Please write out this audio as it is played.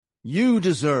You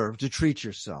deserve to treat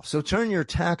yourself. So turn your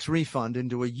tax refund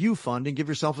into a U fund and give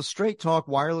yourself a Straight Talk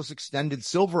Wireless Extended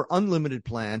Silver Unlimited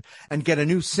plan and get a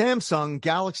new Samsung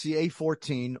Galaxy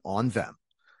A14 on them.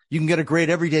 You can get a great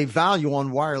everyday value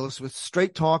on wireless with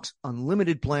Straight Talk's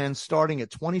unlimited plan starting at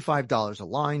 $25 a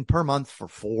line per month for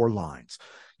 4 lines.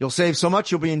 You'll save so much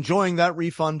you'll be enjoying that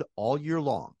refund all year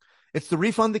long. It's the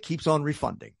refund that keeps on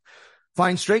refunding.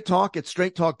 Find Straight Talk at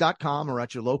straighttalk.com or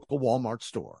at your local Walmart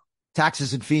store.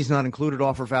 Taxes and fees not included.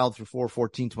 Offer valid through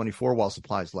 4/14/24 while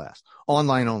supplies last.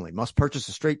 Online only. Must purchase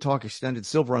a Straight Talk Extended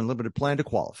Silver Unlimited plan to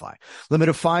qualify. Limit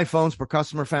of 5 phones per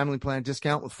customer. Family plan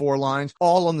discount with 4 lines.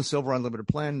 All on the Silver Unlimited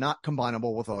plan. Not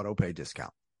combinable with auto pay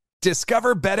discount.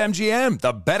 Discover BetMGM,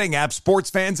 the betting app sports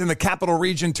fans in the capital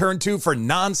region turn to for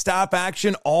nonstop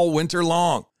action all winter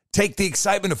long. Take the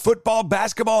excitement of football,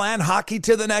 basketball, and hockey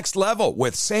to the next level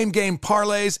with same-game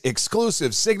parlays,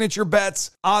 exclusive signature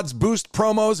bets, odds boost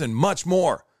promos, and much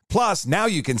more. Plus, now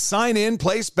you can sign in,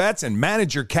 place bets, and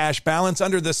manage your cash balance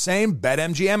under the same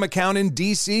BetMGM account in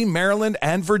D.C., Maryland,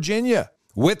 and Virginia.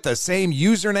 With the same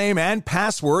username and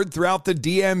password throughout the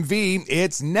DMV,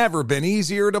 it's never been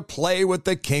easier to play with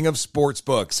the king of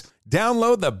sportsbooks.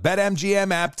 Download the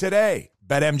BetMGM app today.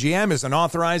 BetMGM is an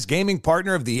authorized gaming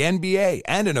partner of the NBA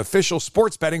and an official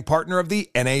sports betting partner of the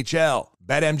NHL.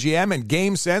 BetMGM and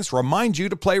GameSense remind you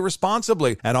to play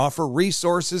responsibly and offer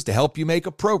resources to help you make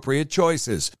appropriate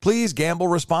choices. Please gamble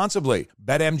responsibly.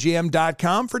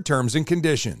 BetMGM.com for terms and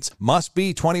conditions. Must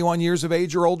be 21 years of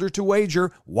age or older to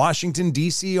wager. Washington,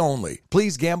 D.C. only.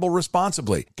 Please gamble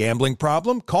responsibly. Gambling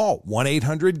problem? Call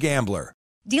 1-800-GAMBLER.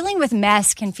 Dealing with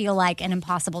mess can feel like an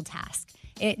impossible task.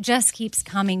 It just keeps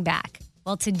coming back.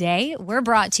 Well, today we're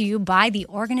brought to you by the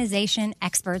organization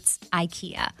experts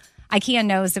IKEA. IKEA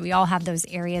knows that we all have those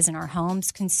areas in our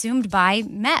homes consumed by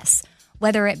mess,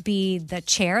 whether it be the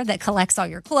chair that collects all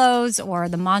your clothes or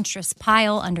the monstrous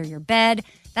pile under your bed.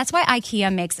 That's why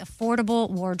IKEA makes affordable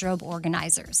wardrobe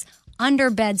organizers,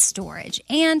 under-bed storage,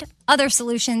 and other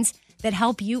solutions that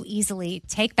help you easily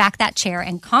take back that chair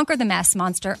and conquer the mess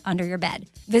monster under your bed.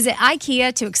 Visit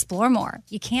IKEA to explore more.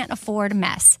 You can't afford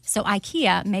mess, so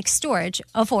IKEA makes storage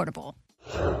affordable.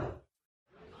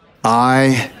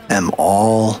 I am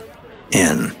all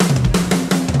in.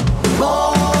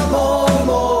 More.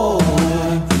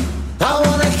 I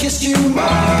wanna kiss you more.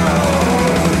 I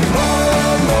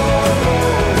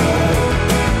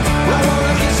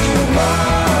wanna kiss you more.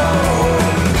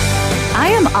 I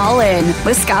am all in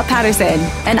with Scott Patterson,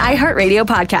 an iHeartRadio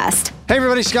podcast. Hey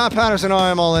everybody, Scott Patterson, I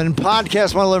am all in.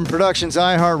 Podcast 111 Productions,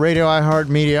 iHeartRadio,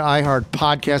 iHeartMedia, iHeart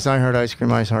Podcast, iHeart Ice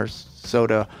Cream, iHeart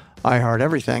Soda, iHeart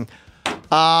Everything.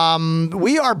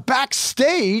 We are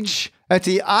backstage at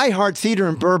the iHeart Theater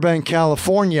in Burbank,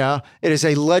 California. It is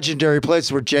a legendary place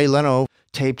where Jay Leno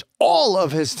taped all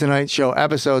of his Tonight Show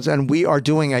episodes, and we are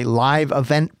doing a live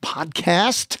event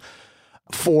podcast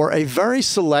for a very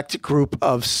select group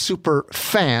of super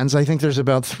fans. I think there's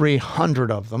about 300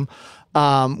 of them.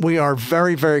 We are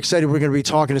very, very excited. We're going to be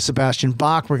talking to Sebastian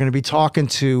Bach. We're going to be talking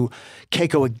to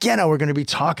Keiko Agena. We're going to be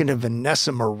talking to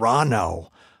Vanessa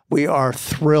Morano. We are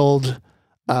thrilled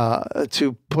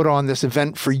to put on this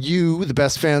event for you, the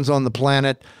best fans on the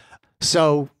planet.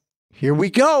 So here we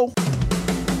go.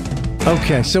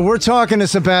 Okay, so we're talking to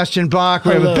Sebastian Bach.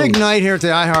 We have a big night here at the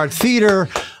iHeart Theater.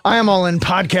 I Am All In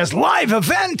podcast live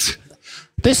event.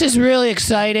 This is really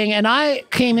exciting, and I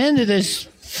came into this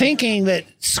thinking that,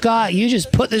 Scott, you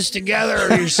just put this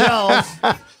together yourself.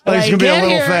 It's going to be a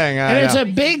little thing. And it's a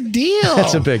big deal.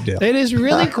 It's a big deal. It is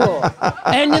really cool.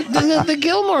 And the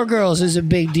Gilmore Girls is a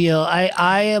big deal.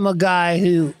 I am a guy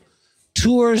who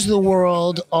tours the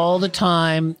world all the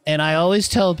time, and I always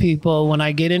tell people when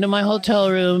I get into my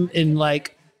hotel room in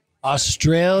like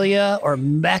Australia or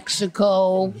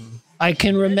Mexico, I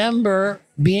can remember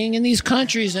being in these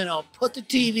countries, and I'll put the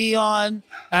TV on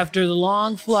after the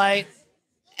long flight,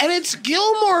 and it's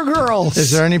Gilmore Girls.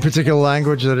 Is there any particular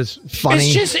language that is funny?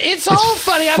 It's all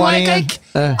funny. I'm funny like,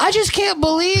 I just can't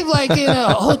believe, like, in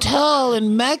a hotel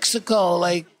in Mexico,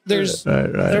 like,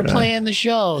 they're playing the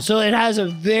show. So it has a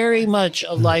very much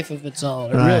a life of its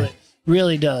own. It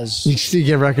really does. You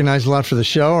get recognized a lot for the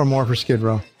show or more for Skid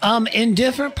Row? In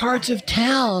different parts of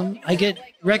town, I get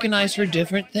recognized for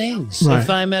different things. Right. If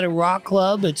I'm at a rock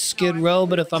club, it's Skid Row.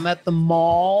 But if I'm at the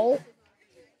mall,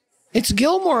 it's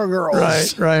Gilmore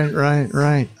Girls.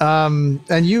 Right.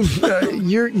 And you've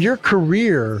your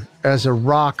career as a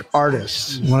rock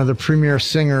artist, one of the premier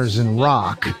singers in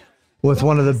rock, with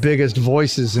one of the biggest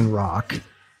voices in rock,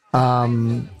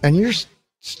 and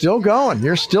still going.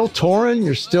 You're still touring.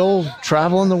 You're still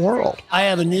traveling the world. I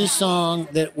have a new song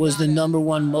that was the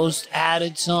 #1 most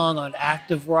added song on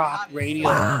Active Rock Radio.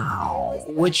 Wow.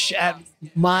 Which at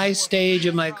my stage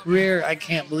of my career, I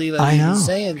can't believe I I'm know. even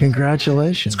saying that.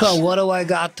 Congratulations. It's called What Do I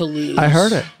Got to Lose? I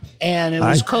heard it. And it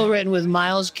was co-written with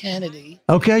Miles Kennedy.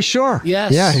 Okay, sure.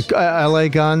 Yes. Yeah, L.A.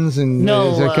 Guns and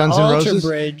No, is it Guns N' Alter Roses?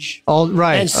 Bridge. All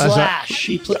right. And Slash.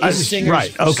 He played the singers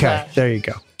right. for Okay. Slash. There you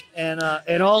go. And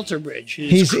Alter Bridge.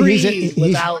 He's Creed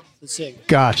without the singer.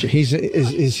 Gotcha.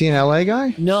 Is he an L.A.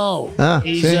 guy? No.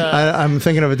 He's, see, I'm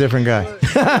thinking of a different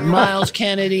guy. Miles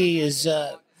Kennedy is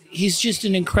he's just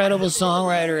an incredible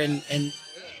songwriter and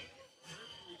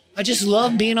I just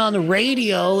love being on the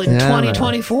radio in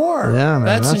 2024. Man. Yeah, man.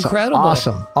 That's incredible.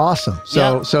 Awesome.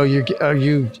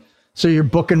 So you're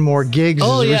booking more gigs as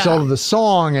a result of the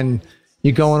song, and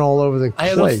you're going all over the I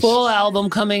have place. a full album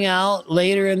coming out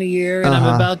later in the year, and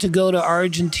I'm about to go to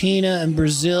Argentina and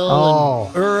Brazil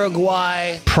and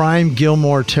Uruguay. Prime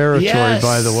Gilmore territory, Yes.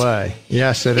 by the way.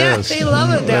 Yes, it is. They love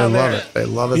it down there. They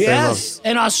love it. Yes,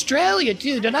 and Australia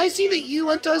too. Did I see that you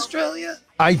went to Australia?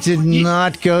 I did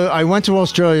not go. I went to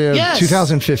Australia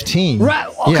 2015. Right.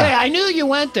 Okay, Yeah. I knew you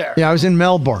went there. Yeah, I was in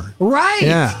Melbourne. Right.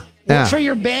 Yeah. For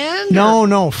your band?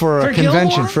 No, for a convention.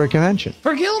 Gilmore? For a convention.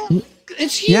 For Gilmore?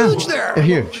 It's huge there.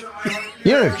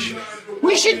 Huge.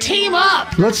 We should team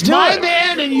up. Let's do my it.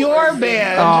 band and your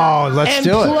band. Oh, let's and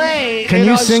do it. Play Can in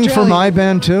you sing for Australia. my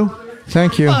band too?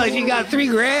 Thank you. Oh, if you got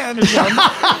 $3,000 or something.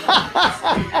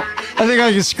 I think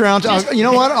I can scrounge. You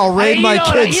know what? I'll raid my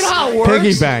kids' you know how it works.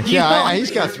 piggy bank. You know-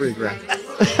 He's got $3,000.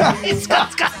 It's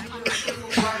got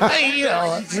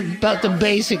it's about the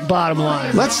basic bottom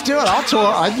line. Let's do it. I'll tour.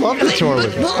 I'd love to tour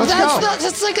with you. Let's go.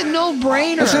 That's like a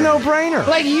no-brainer. It's a no-brainer.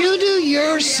 Like you do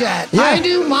your set, Yeah. I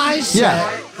do my set.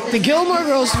 Yeah. The Gilmore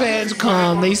Girls fans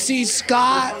come. They see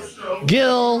Scott,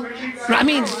 Gil. I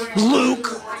mean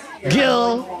Luke,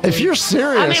 Gil. If you're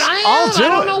serious, I mean, I'll do I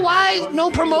don't it. know why no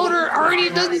promoter already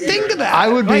doesn't think of that. I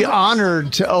would be Like,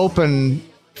 honored to open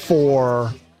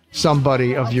for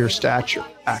somebody of your stature.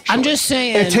 Actually, I'm just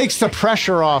saying. it takes the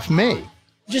pressure off me.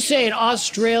 Just saying,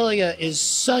 Australia is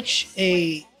such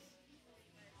a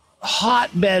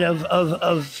hotbed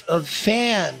of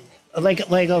fan, like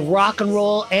of rock and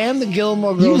roll and the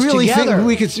Gilmore You Girls really together. think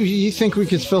we could? You think we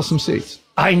could fill some seats?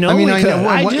 I know.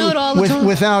 I do it all the time.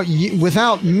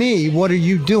 Without me, what are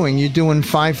you doing? You doing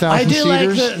 5,000 I do like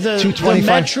seaters? the 225?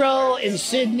 Metro in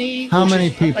Sydney. How which many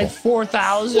is people? Like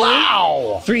 4,000.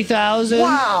 Wow. 3,000.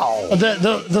 Wow.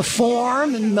 The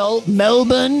Forum in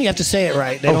Melbourne. You have to say it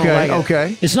right. They don't Okay, like it.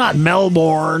 okay. It's not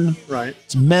Melbourne. Right.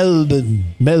 It's Melbourne.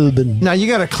 Now you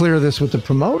got to clear this with the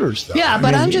promoters, though. Yeah,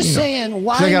 but I'm just saying,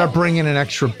 why? They got to not- bring in an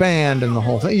extra band and the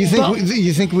whole thing. You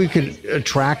think we could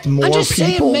attract more I'm just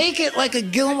people? saying, make it like a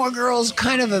Gilmore Girls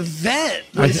kind of event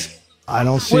I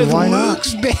don't see with why not.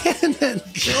 Luke's band and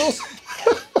Gil's.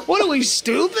 What are we,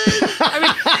 stupid? I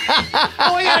mean,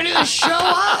 all we gotta do is show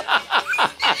up.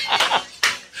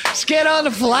 Just get on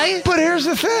the flight. But here's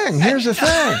the thing.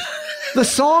 The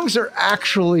songs are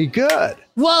actually good.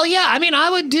 Well, yeah, I mean, I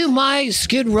would do my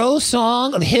Skid Row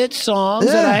song, hit songs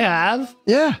that I have.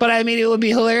 Yeah. But I mean, it would be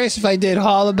hilarious if I did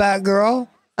Hollaback Girl.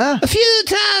 A few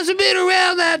times I've been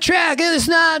around that track, and it's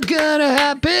not gonna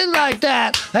happen like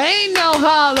that. I ain't no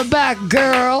Hollaback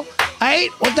Girl. I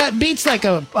ain't. Well, that beats like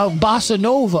a bossa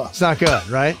nova. It's not good,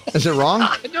 right? Is it wrong?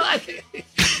 No, I think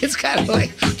it's kind of like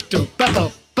it's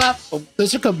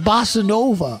like a bossa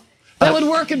nova. That would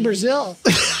work in Brazil.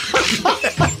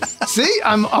 See,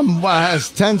 I'm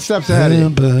 10 steps ahead of you.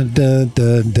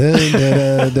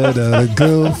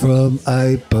 Girl from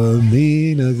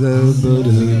Ipanema.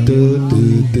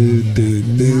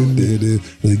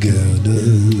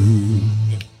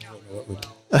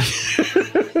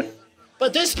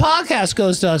 But this podcast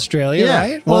goes to Australia,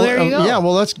 right? Well, there you go. Yeah.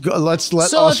 Well, let's go. Let's let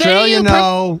So if any of Australia you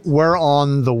know we're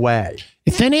on the way.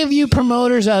 If any of you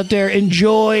promoters out there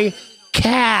enjoy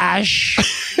cash,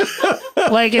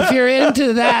 like if you're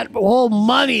into that whole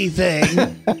money thing,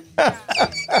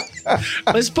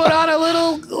 let's put on a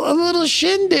little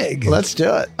shindig. Let's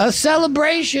do it. A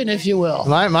celebration, if you will.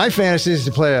 My fantasy is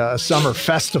to play a summer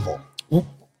festival.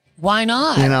 Why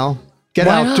not? You know, get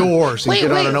Why not? outdoors and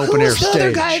get on an open air Who was the stage.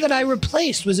 other guy that I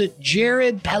replaced? Was it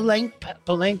Jared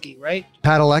Palenke, right?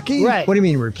 Padalecki? Right. What do you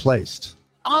mean replaced?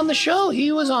 On the show,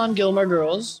 he was on Gilmore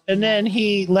Girls, and then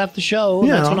he left the show.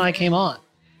 Yeah. That's when I came on.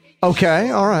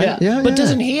 Okay, all right. Yeah, But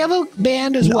doesn't he have a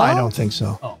band as No, well? I don't think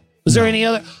so. Oh. Was there any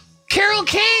other? Carole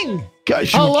King.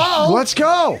 Gosh, Hello? Let's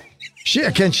go.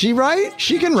 Can she write?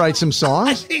 She can write some I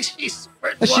songs. think she's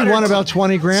She won about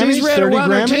 20 Grammys, She's read 30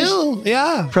 one or Grammys. two.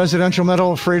 Yeah. Presidential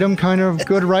Medal of Freedom kind of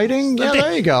good writing. Yeah,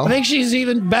 there you go. I think she's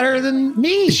even better than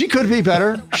me. She could be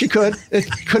better. She could. It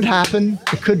could happen.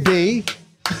 It could be.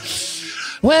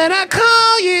 When I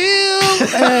call you,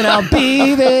 and I'll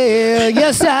be there.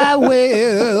 Yes, I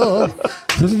will.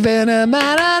 When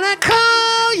I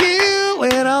call you,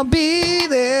 and I'll be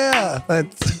there.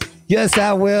 Yes,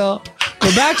 I will.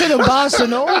 We're back to the bossa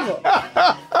nova.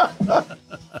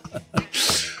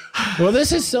 Well,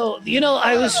 this is so,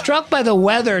 I was struck by the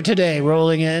weather today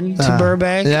rolling in to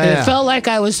Burbank. It felt like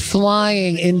I was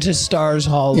flying into Stars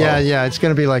Hollow. Yeah. It's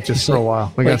going to be like this for a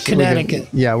while. Connecticut.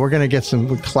 We're going to get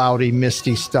some cloudy,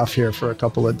 misty stuff here for a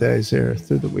couple of days here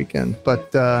through the weekend.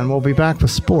 But and we'll be back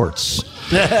with sports.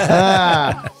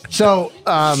 So,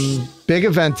 big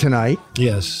event tonight.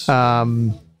 Yes.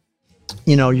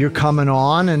 You're coming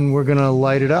on and we're going to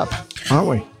light it up, aren't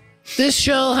we? This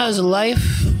show has a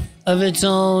life of its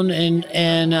own, and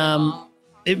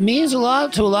it means a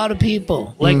lot to a lot of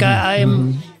people. Like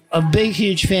I'm a big,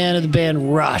 huge fan of the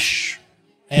band Rush,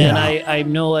 and I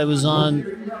know I was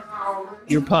on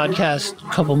your podcast a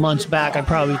couple months back. I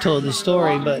probably told the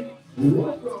story, but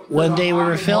one day we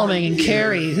were filming, and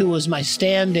Carrie, who was my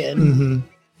stand-in,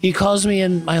 he calls me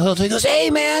in my hotel. He goes,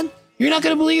 "Hey, man, you're not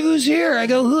going to believe who's here." I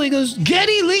go, "Who?" He goes,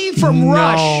 "Geddy Lee from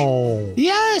Rush."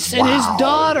 Yes, and his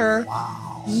daughter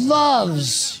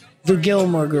loves the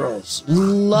Gilmore Girls,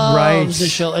 loves the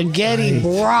show. And Geddy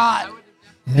brought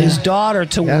his daughter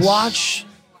to watch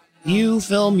you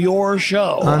film your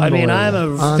show. I mean, I'm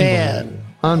a fan.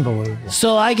 Unbelievable.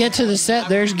 So I get to the set.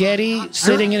 There's Geddy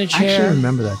sitting in a chair. I actually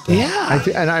remember that day. Yeah.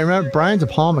 And I remember Brian De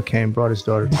Palma brought his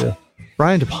daughter too.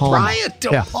 Brian De Palma.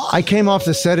 Yeah. I came off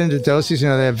the set into Dosey's. They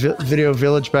have Video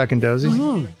Village back in Dosey's.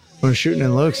 We were shooting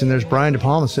in Luke's, and there's Brian De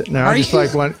Palma sitting there. I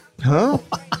just went, huh?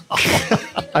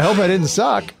 I hope I didn't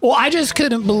suck. Well, I just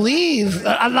couldn't believe.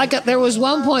 There was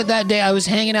one point that day I was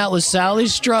hanging out with Sally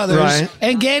Struthers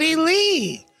and Geddy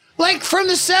Lee. Like from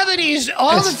the 70s,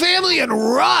 the family in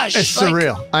Rush. It's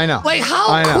surreal. I know. Like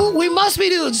how cool. We must be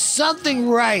doing something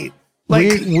right.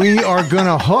 Like we are going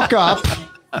to hook up.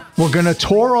 We're going to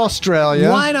tour Australia.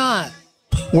 Why not?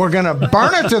 We're going to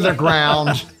burn it to the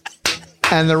ground.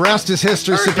 And the rest is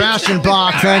history. Sebastian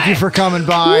Bach, thank you for coming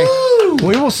by. Woo!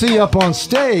 We will see you up on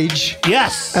stage.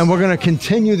 Yes. And we're going to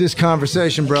continue this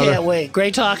conversation, brother. Can't wait.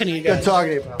 Great talking to you guys. Good talking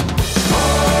to you, pal.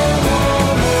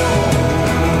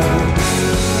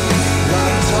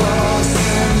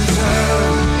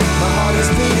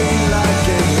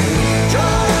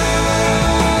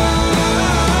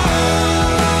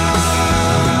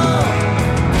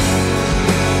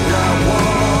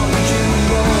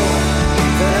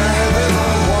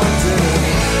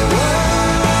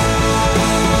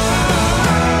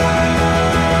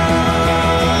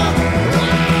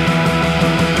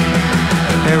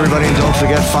 Everybody, and don't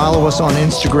forget, follow us on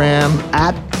Instagram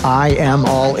at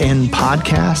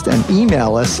IamAllInPodcast and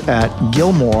email us at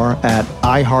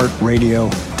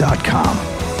Gilmore@iHeartRadio.com.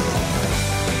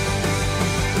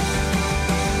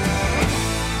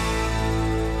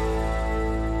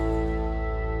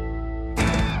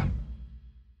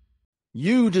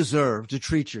 You deserve to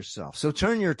treat yourself. So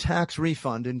turn your tax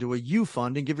refund into a U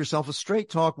fund and give yourself a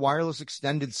Straight Talk Wireless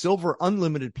Extended Silver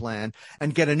Unlimited plan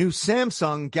and get a new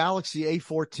Samsung Galaxy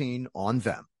A14 on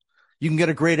them. You can get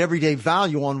a great everyday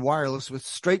value on wireless with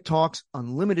Straight Talk's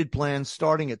unlimited plan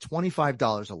starting at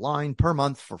 $25 a line per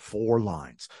month for 4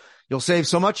 lines. You'll save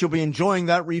so much you'll be enjoying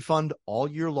that refund all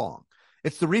year long.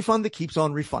 It's the refund that keeps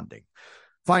on refunding.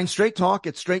 Find Straight Talk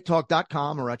at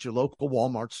straighttalk.com or at your local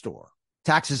Walmart store.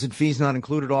 Taxes and fees not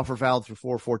included. Offer valid through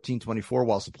 4/14/24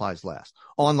 while supplies last.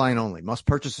 Online only. Must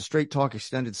purchase a Straight Talk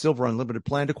Extended Silver Unlimited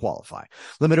plan to qualify.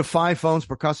 Limit of 5 phones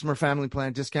per customer. Family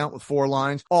plan discount with 4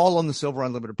 lines. All on the Silver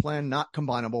Unlimited plan. Not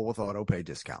combinable with auto pay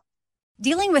discount.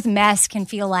 Dealing with mess can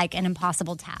feel like an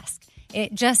impossible task.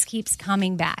 It just keeps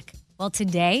coming back. Well,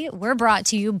 today we're brought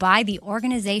to you by the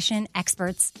organization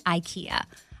experts IKEA.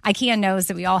 IKEA knows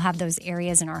that we all have those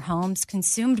areas in our homes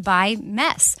consumed by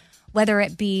mess. Whether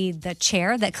it be the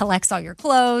chair that collects all your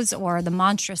clothes or the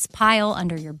monstrous pile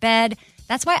under your bed,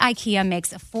 that's why IKEA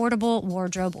makes affordable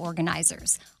wardrobe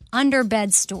organizers,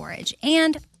 under-bed storage,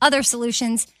 and other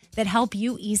solutions that help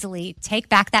you easily take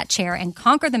back that chair and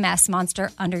conquer the mess monster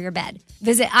under your bed.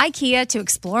 Visit IKEA to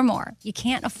explore more. You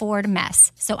can't afford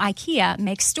mess, so IKEA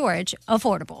makes storage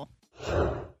affordable.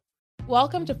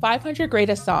 Welcome to 500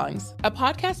 Greatest Songs, a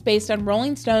podcast based on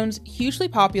Rolling Stone's hugely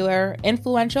popular,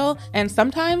 influential, and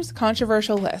sometimes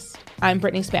controversial list. I'm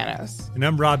Brittany Spanos. And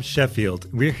I'm Rob Sheffield.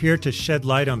 We're here to shed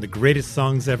light on the greatest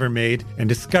songs ever made and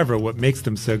discover what makes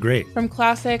them so great. From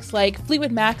classics like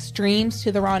Fleetwood Mac's Dreams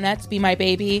to the Ronettes' Be My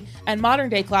Baby, and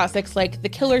modern-day classics like The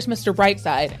Killer's Mr.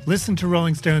 Brightside. Listen to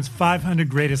Rolling Stone's 500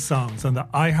 Greatest Songs on the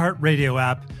iHeartRadio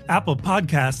app, Apple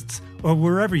Podcasts, or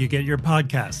wherever you get your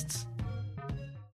podcasts.